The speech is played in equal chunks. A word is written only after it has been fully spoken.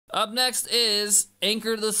Up next is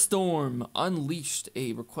Anchor the Storm, Unleashed,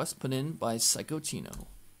 a request put in by Psycho Chino.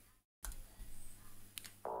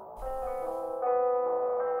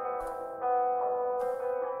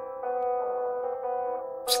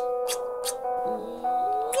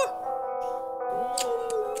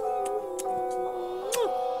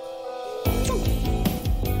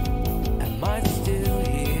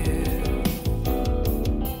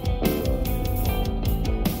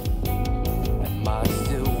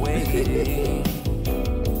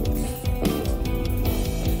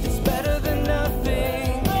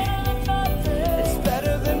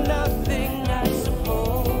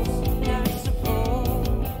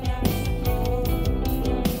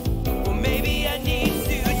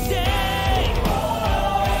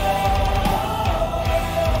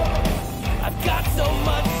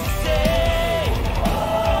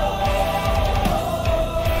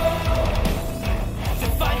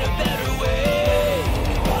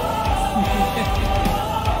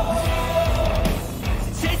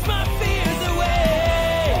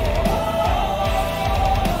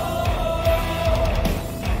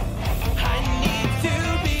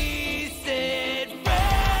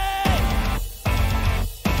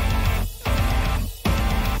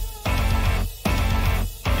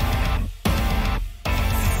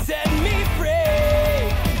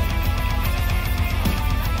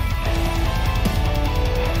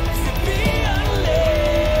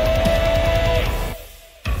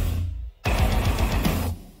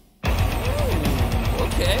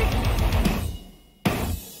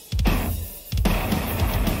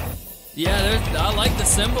 I like the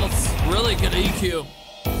cymbals. Really good EQ.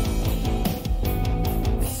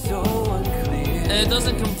 So unclear. And it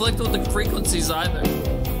doesn't conflict with the frequencies either.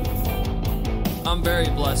 I'm very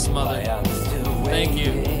blessed, Mother. Thank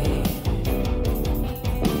you.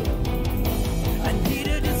 I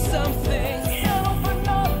needed something.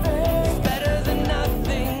 Better than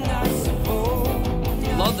nothing, I suppose.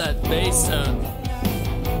 Love that bass tone.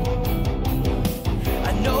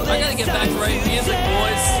 I gotta get back to writing music,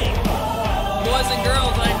 boys. Boys and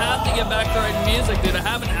girls, I have to get back to writing music, dude. I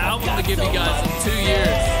have an album to give you guys in 2 years.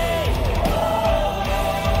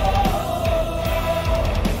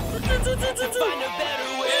 Find a better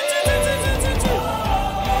way.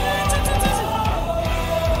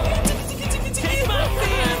 Take my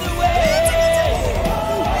fears away.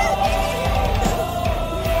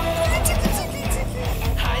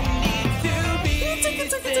 I need to be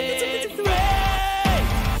set free.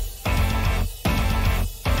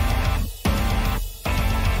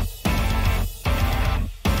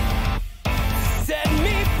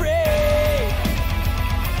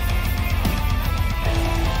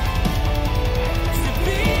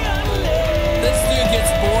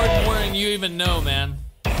 Even know, man.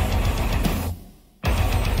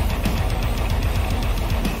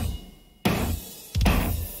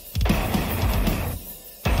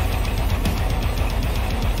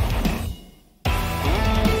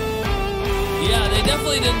 Yeah, they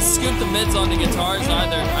definitely didn't scoop the mids on the guitars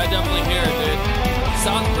either. I definitely hear it, dude.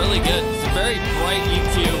 Sounds really good. It's a very bright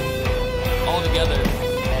EQ altogether.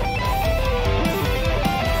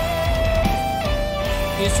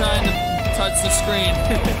 He's trying to touch the screen.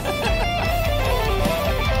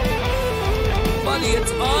 Buddy,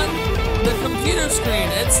 it's on the computer screen.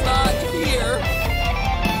 It's not here.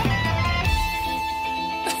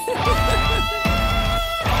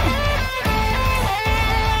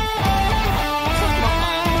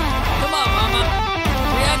 Come on, Mama.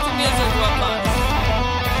 React to music real much.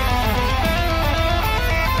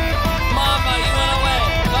 Mama, you went away.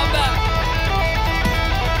 Come back.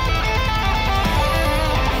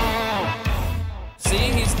 See,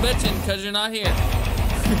 he's bitching because you're not here.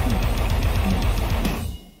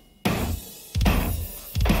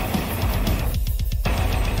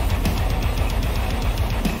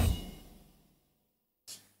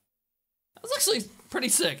 Actually pretty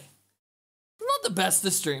sick. Not the best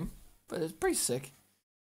this stream, but it's pretty sick.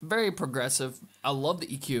 Very progressive. I love the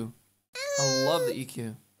EQ. I love the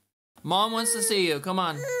EQ. Mom wants to see you. Come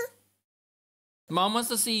on. Mom wants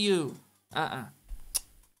to see you.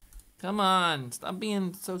 Come on. Stop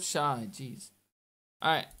being so shy. Jeez.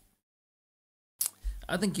 Alright.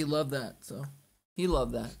 I think you love that, so. He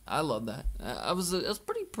loved that. I love that. It was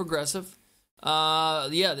pretty progressive.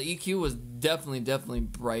 Yeah, the EQ was definitely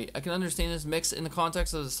bright. I can understand this mix in the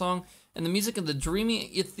context of the song and the music and the dreamy,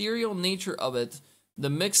 ethereal nature of it.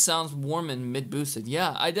 The mix sounds warm and mid-boosted.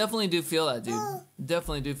 Yeah, I definitely do feel that, dude.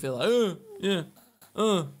 Definitely do feel that.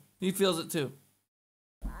 Yeah. He feels it too.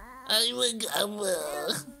 You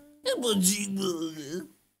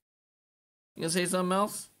gonna say something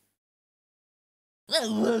else?